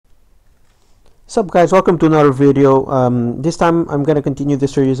Sup guys, welcome to another video. This time I'm gonna continue the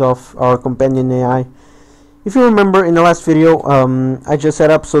series of our companion AI. If you remember in the last video, I just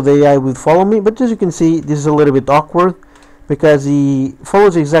set up so the AI would follow me, but as you can see, this is a little bit awkward because he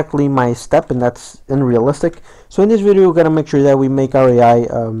follows exactly my step, and that's unrealistic. So in this video we're gonna make sure that we make our AI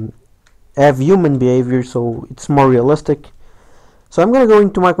have human behavior, so it's more realistic. So I'm gonna go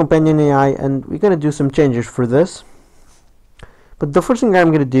into my companion AI and we're gonna do some changes for this. But the first thing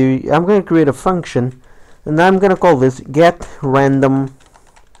I'm going to do, I'm going to create a function, and I'm going to call this get random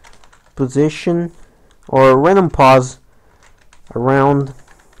position or random pause around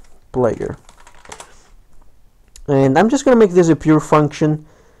player. And I'm just going to make this a pure function,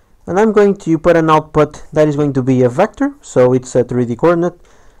 and I'm going to put an output that is going to be a vector, so it's a 3D coordinate,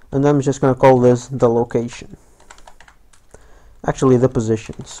 and I'm just going to call this the location. Actually, the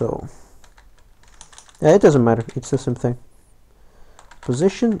position. So yeah, it doesn't matter. It's the same thing.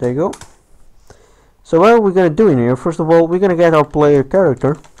 Position, there you go. So what are we going to do in here? First of all, we're going to get our player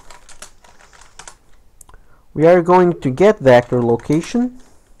character. We are going to get the actor location,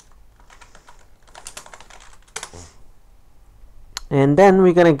 and then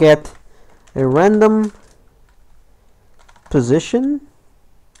we're going to get a random position.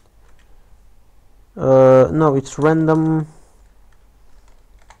 No, it's random.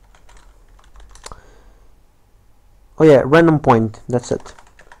 Oh yeah, random point, that's it.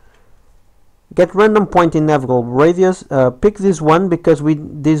 Get random point in navigable radius. Pick this one because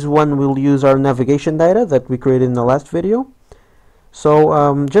this one will use our navigation data that we created in the last video.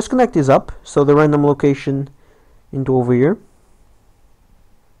 So just connect this up, so the random location into over here.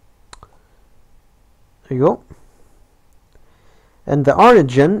 There you go. And the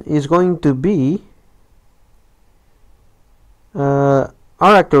origin is going to be our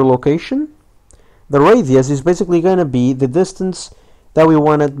actor location. The radius is basically going to be the distance that we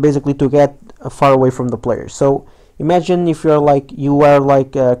wanted basically to get far away from the player. So imagine if you are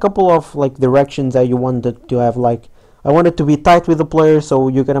like a couple of like directions that you wanted to have, like I want it to be tight with the player, so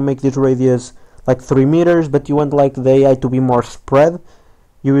you're going to make this radius like 3 meters, but you want like the AI to be more spread,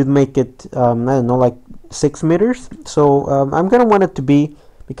 you would make it I don't know, like 6 meters. So I'm going to want it to be,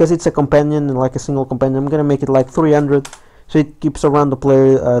 because it's a companion and like a single companion, I'm going to make it like 300, so it keeps around the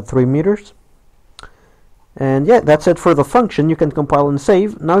player 3 meters. And yeah, that's it for the function. You can compile and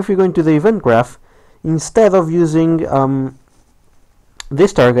save. Now if you go into the event graph, instead of using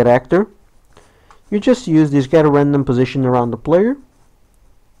this target actor, you just use this get a random position around the player.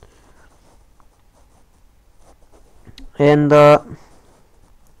 And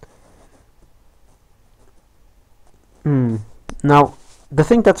now the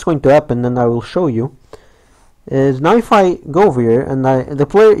thing that's going to happen, and I will show you, is now if I go over here and the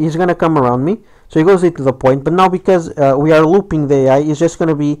player is going to come around me, so he goes into the point, but now because we are looping the AI, it's just going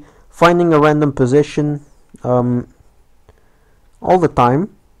to be finding a random position all the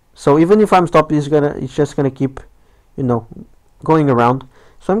time. So even if I'm stopped, it's just gonna keep, you know, going around.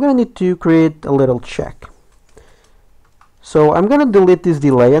 So I'm gonna need to create a little check. So I'm gonna delete this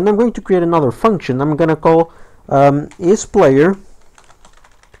delay, and I'm going to create another function. I'm gonna call is player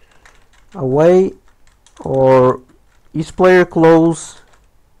away or is player close.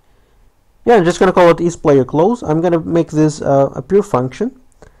 Yeah, I'm just going to call it isPlayer close. I'm going to make this a pure function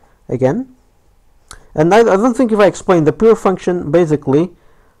again. And I don't think if I explain, the pure function basically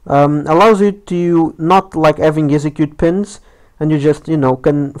allows you to not like having execute pins, and you just, you know,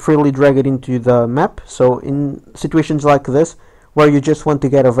 can freely drag it into the map. So in situations like this, where you just want to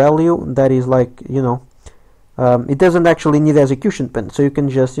get a value that is like, you know, it doesn't actually need execution pin, so you can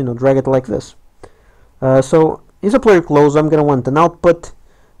just, you know, drag it like this. So isPlayer close, I'm going to want an output,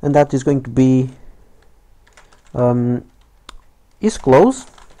 and that is going to be is close,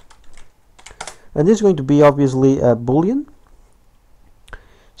 and this is going to be obviously a boolean.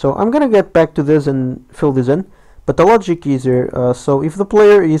 So I'm going to get back to this and fill this in, but the logic is here. So if the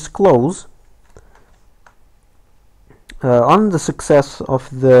player is close, on the success of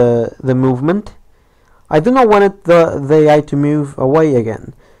the movement, I do not want the AI to move away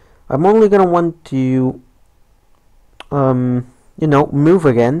again. I'm only going to want to you know, move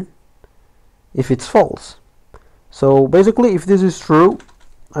again if it's false. So basically, if this is true,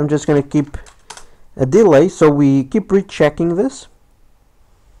 I'm just going to keep a delay, so we keep rechecking this,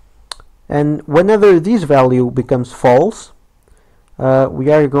 and whenever this value becomes false, we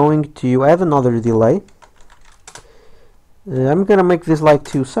are going to add another delay. I'm going to make this like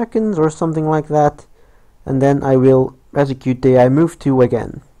 2 seconds or something like that, and then I will execute the I move to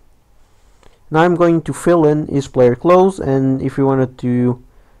again. Now I'm going to fill in isPlayer close, and if you wanted to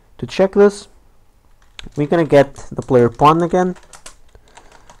check this, we're gonna get the player pawn again,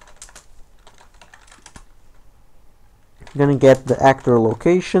 I'm gonna get the actor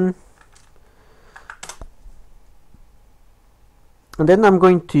location, and then I'm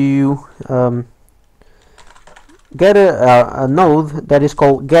going to get a node that is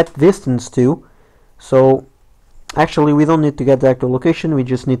called get distance to. So actually we don't need to get the actor location, we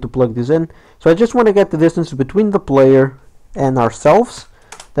just need to plug this in. So I just want to get the distance between the player and ourselves,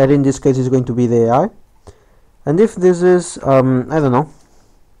 that in this case is going to be the AI. And if this is I don't know,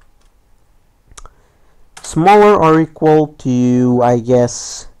 smaller or equal to, I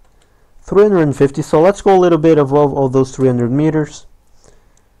guess, 350, so let's go a little bit above all those 300 meters.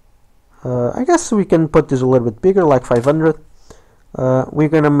 I guess we can put this a little bit bigger, like 500. We're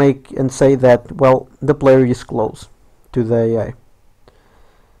gonna make and say that, well, the player is close to the AI.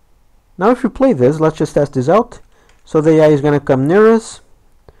 Now if we play this, let's just test this out. So the AI is gonna come near us.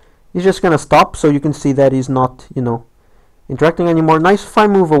 He's just gonna stop, so you can see that he's not, you know, interacting anymore. Nice. If I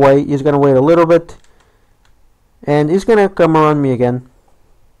move away, he's gonna wait a little bit, and he's gonna come around me again.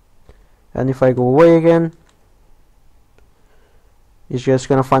 And if I go away again, he's just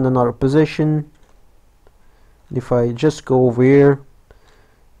gonna find another position. If I just go over here,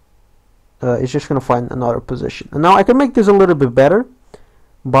 it's just gonna find another position. And now I can make this a little bit better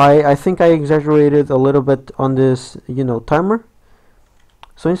by, I think I exaggerated a little bit on this, you know, timer.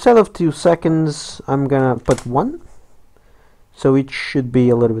 So instead of 2 seconds, I'm gonna put 1. So it should be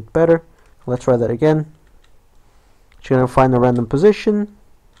a little bit better. Let's try that again. It's gonna find a random position,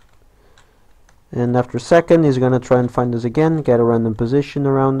 and after a second, he's gonna try and find us again, get a random position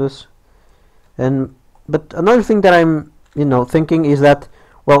around us. But another thing that I'm, you know, thinking is that,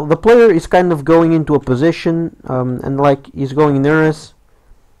 well, the player is kind of going into a position, and like he's going near us,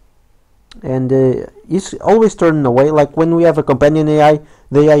 and he's always turning away. Like when we have a companion AI,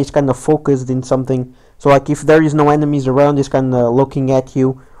 the AI is kind of focused in something. So like if there is no enemies around, he's kind of looking at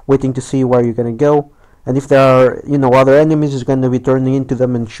you, waiting to see where you're gonna go. And if there are, you know, other enemies, he's gonna be turning into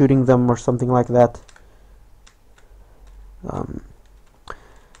them and shooting them or something like that.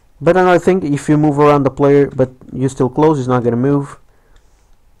 But another thing, if you move around the player but you're still close, he's not gonna move.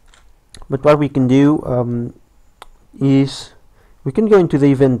 But what we can do is we can go into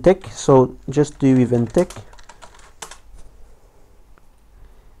the event tick. So just do event tick,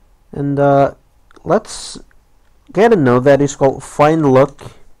 and let's get a node that is called find look.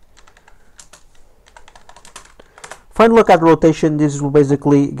 Find look at rotation. This will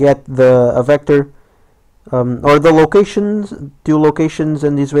basically get a vector or the locations, 2 locations,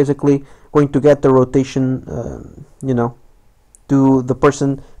 and is basically going to get the rotation, you know, to the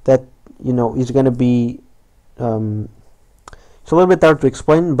person that, you know, is going to be. It's a little bit hard to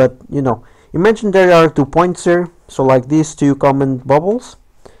explain, but you know, imagine there are 2 points here, so like these 2 common bubbles,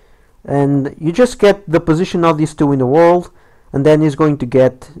 and you just get the position of these 2 in the world, and then he's going to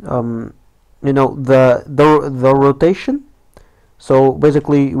get you know, the rotation. So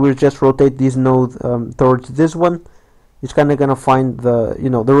basically we just rotate this node towards this one. It's kind of gonna find the,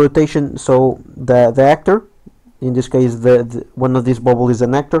 you know, the rotation. So the actor, in this case the one of these bubbles is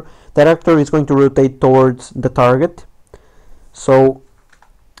an actor. That actor is going to rotate towards the target. So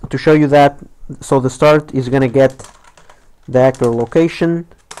to show you that, so the start is gonna get the actor location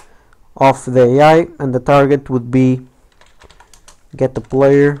of the AI, and the target would be get the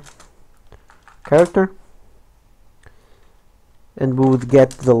player character, and we would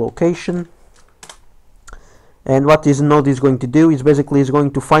get the location. And what this node is going to do is basically is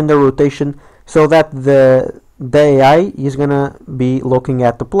going to find the rotation so that the AI is gonna be looking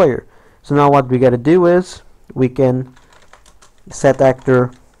at the player. So now what we gotta do is we can set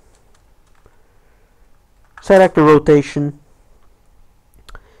actor rotation,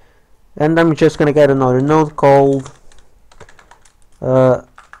 and I'm just gonna get another node called a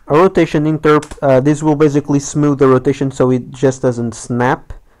rotation interp. This will basically smooth the rotation so it just doesn't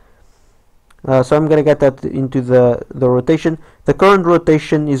snap. So I'm gonna get that into the rotation. The current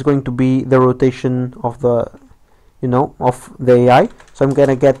rotation is going to be the rotation of the, you know, of the AI. So I'm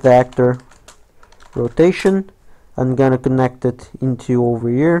gonna get the actor rotation. I'm gonna connect it into over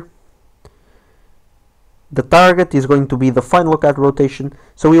here. The target is going to be the find look at rotation.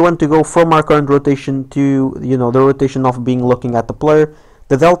 So we want to go from our current rotation to, you know, the rotation of being looking at the player.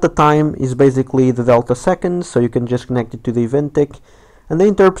 The delta time is basically the delta seconds, so you can just connect it to the event tick. And the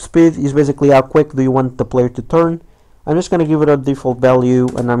interp speed is basically how quick do you want the player to turn. I'm just going to give it a default value,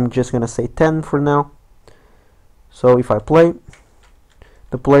 and I'm just going to say 10 for now. So if I play,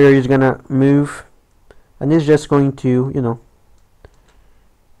 the player is going to move, and he's just going to, you know,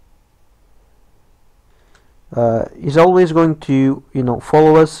 he's always going to, you know,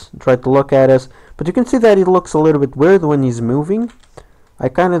 follow us, try to look at us. But you can see that it looks a little bit weird when he's moving. I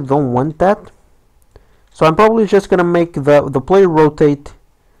kind of don't want that. So I'm probably just gonna make the player rotate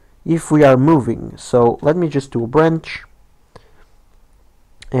if we are moving. So let me just do a branch,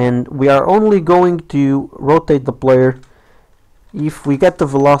 and we are only going to rotate the player if we get the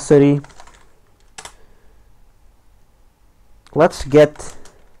velocity. Let's get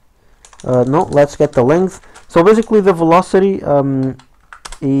let's get the length. So basically the velocity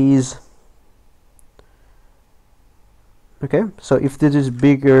is okay. So if this is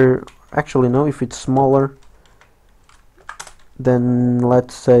bigger, actually no, if it's smaller, then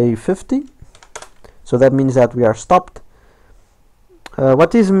let's say 50. So that means that we are stopped.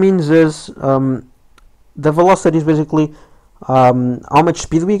 What this means is the velocity is basically how much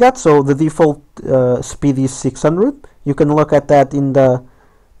speed we got. So the default speed is 600. You can look at that in the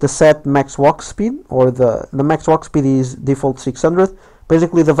set max walk speed, or the max walk speed is default 600.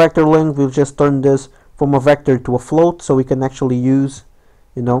 Basically the vector length will just turn this from a vector to a float, so we can actually use,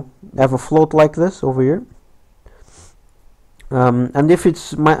 have a float like this over here. And if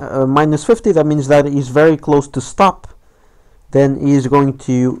it's minus 50, that means that it is very close to stop. Then he is going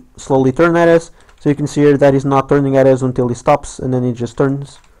to slowly turn at us. So you can see here that he's not turning at us until he stops, and then he just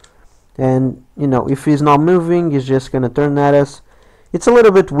turns. And if he's not moving, he's just gonna turn at us. It's a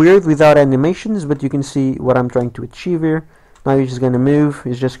little bit weird without animations, but you can see what I'm trying to achieve here. Now he's just gonna move,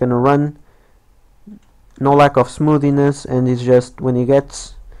 he's just gonna run. No lack of smoothness, and he's just, when he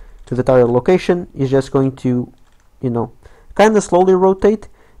gets to the target location, he's just going to, kind of slowly rotate.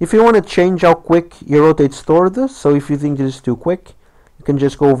 If you want to change how quick he rotates toward this, so if you think this is too quick, you can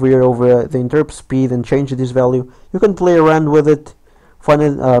just go over here over the interrupt speed and change this value. You can play around with it, find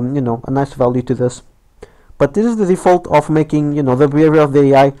a nice value to this. But this is the default of making the behavior of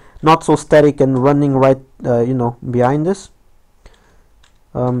the AI not so static and running right behind this.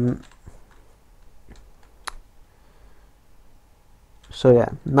 So yeah,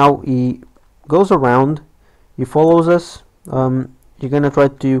 now he goes around, he follows us. You're gonna try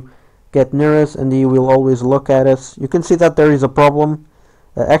to get near us, and he will always look at us. You can see that there is a problem.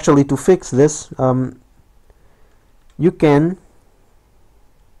 Actually, to fix this, you can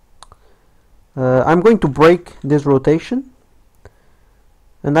I'm going to break this rotation,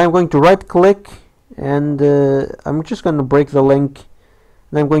 and I'm going to right click, and I'm just going to break the link,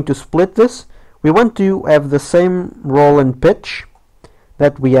 and I'm going to split this. We want to have the same roll and pitch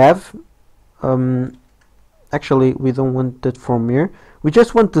that we have. Actually, we don't want it from here. We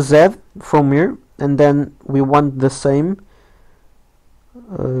just want the Z from here, and then we want the same.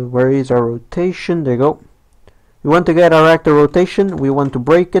 Where is our rotation? There you go. We want to get our actor rotation. We want to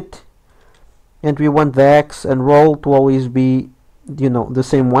break it, and we want the X and roll to always be, the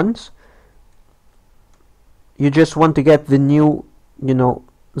same ones. You just want to get the new,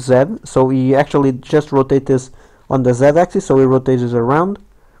 Z. So we actually just rotate this on the Z axis, so he rotates this around.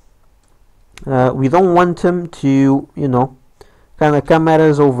 We don't want him to, kind of come at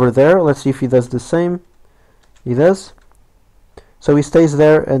us over there. Let's see if he does the same. He does. So he stays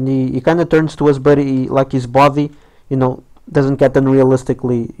there, and he kind of turns to us, but like his body, doesn't get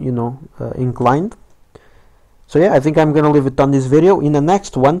unrealistically, inclined. So yeah, I think I'm gonna leave it on this video. In the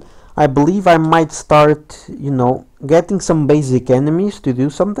next one, I believe I might start, getting some basic enemies to do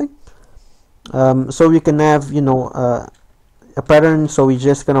something. So we can have, a pattern, so he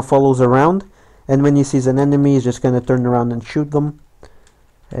just kind of follows around, and when he sees an enemy, he's just going to turn around and shoot them.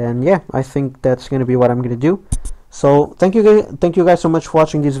 And yeah, I think that's going to be what I'm going to do. So thank you guys so much for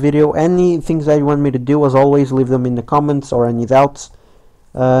watching this video. Any things that you want me to do, as always, leave them in the comments, or any doubts.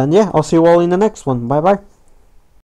 And yeah, I'll see you all in the next one. Bye bye.